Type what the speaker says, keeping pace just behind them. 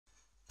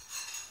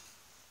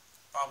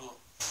Pablo,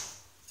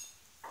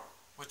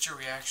 what's your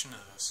reaction to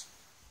this?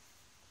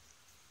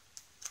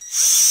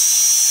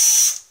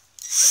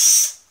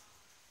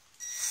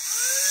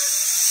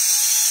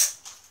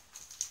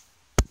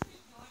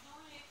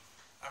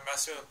 I'm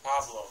messing with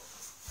Pablo.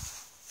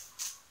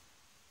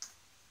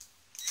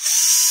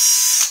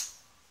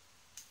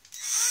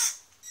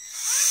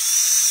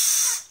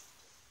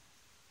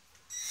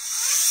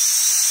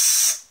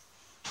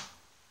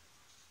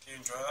 Do you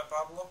enjoy that,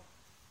 Pablo?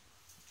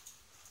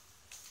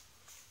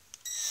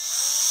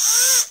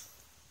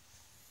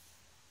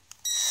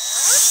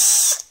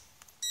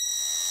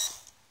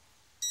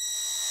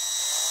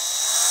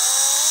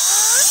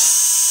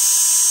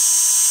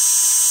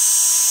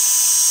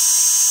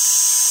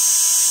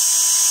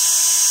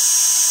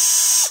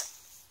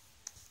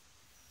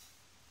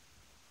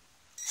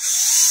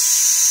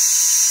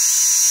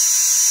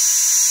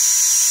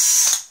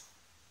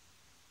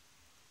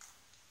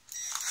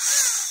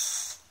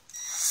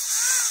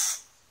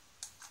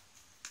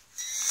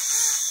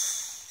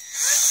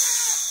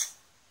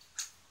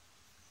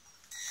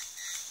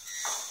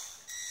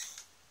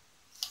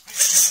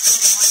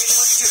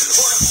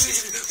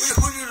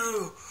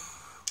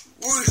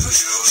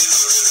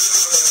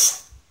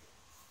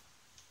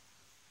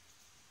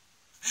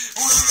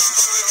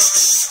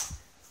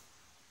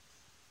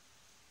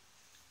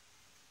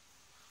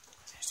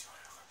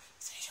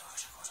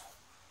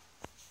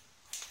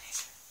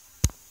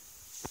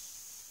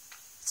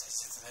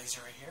 Is the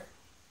laser right here?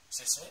 Is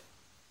this it?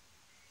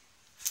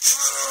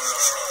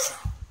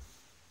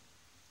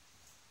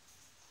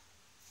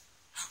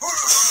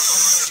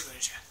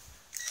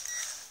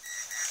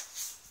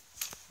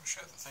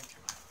 Shut the thing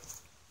came out of it.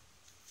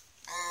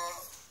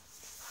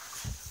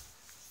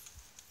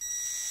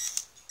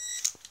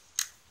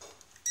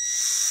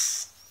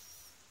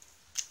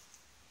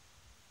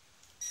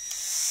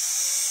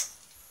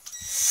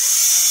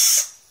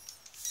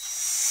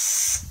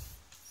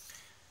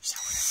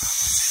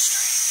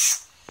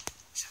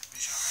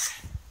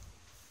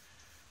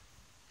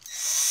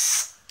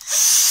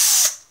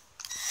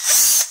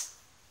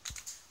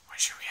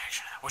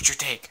 What's your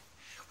take?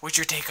 What's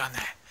your take on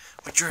that?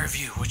 What's your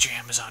review? What's your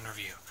Amazon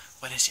review?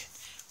 What is it?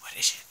 What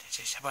is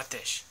it? How about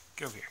this?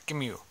 Get over here. Give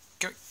me you.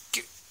 Get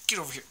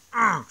over here.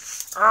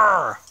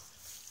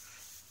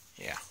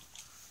 Yeah.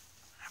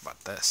 How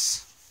about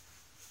this?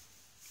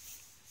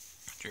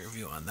 What's your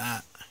review on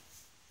that?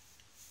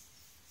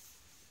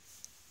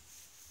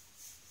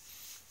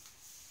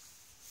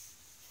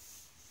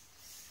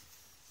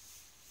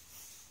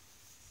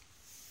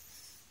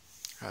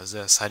 How's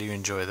this? How do you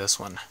enjoy this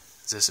one?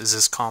 Is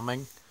this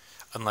calming?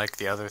 Unlike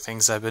the other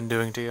things I've been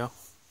doing to you?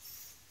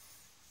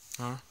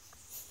 Huh?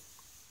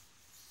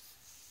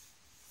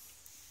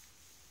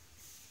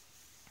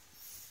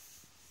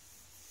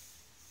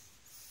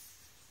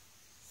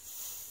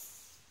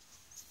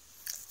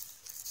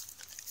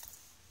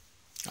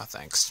 Oh,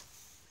 thanks.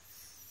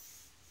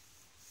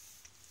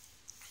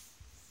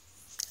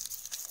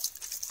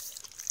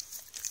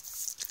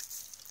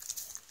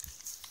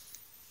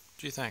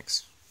 Gee,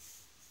 thanks.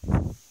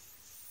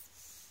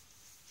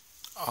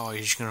 Oh,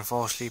 you're just gonna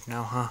fall asleep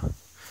now, huh?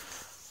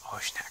 Oh,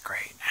 isn't that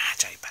great? I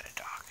tell you about a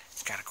dog.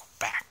 It's gotta go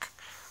back.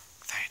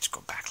 Let's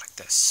go back like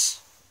this.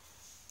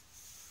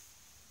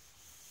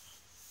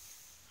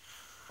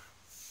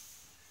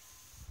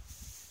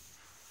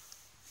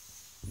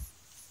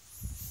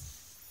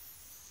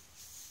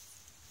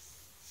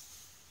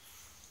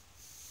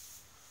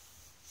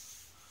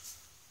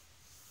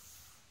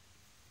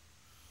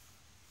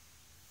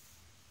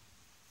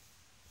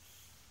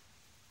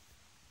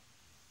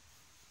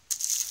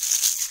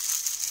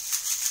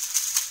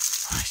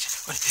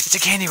 It's a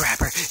candy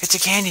wrapper. It's a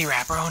candy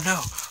wrapper. Oh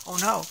no. Oh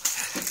no.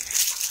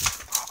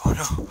 Oh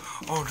no.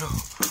 Oh no.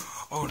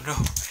 Oh no.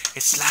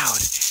 It's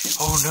loud.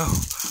 Oh no.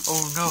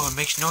 Oh no. It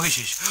makes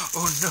noises.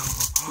 Oh no.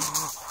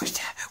 What's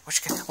that? What's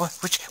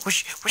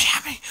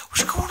happening?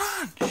 What's going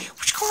on?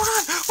 What's going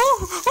on?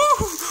 Oh,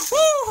 oh,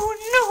 oh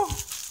no.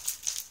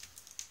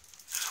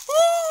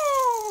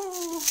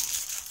 Oh.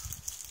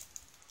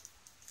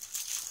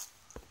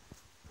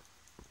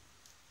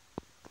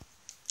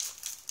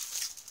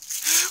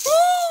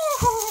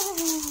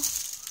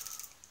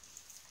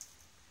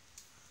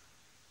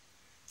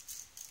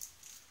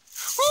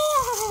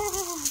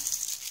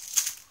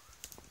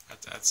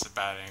 That's a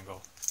bad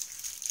angle.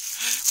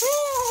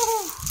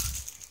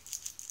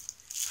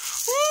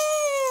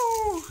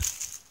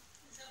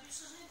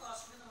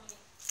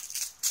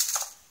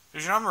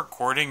 Did you know I'm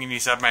recording and you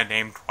said my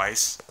name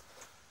twice?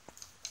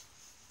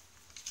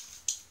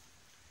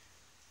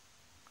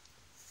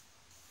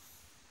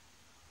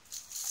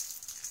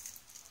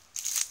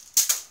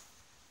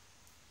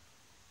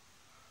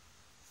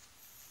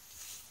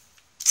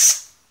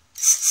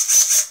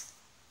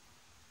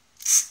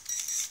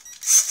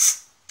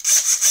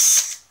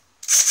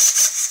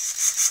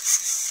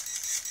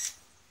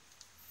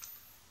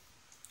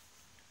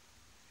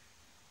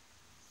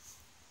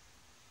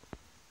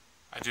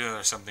 I do know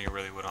there's something you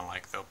really wouldn't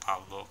like though,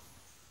 Pablo.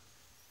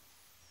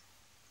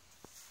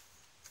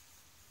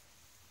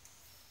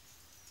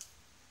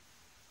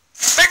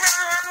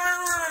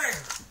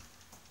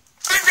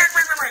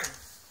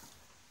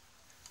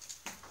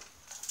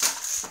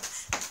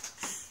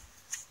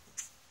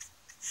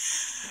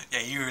 Yeah,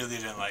 you really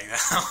didn't like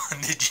that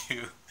one, did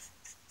you?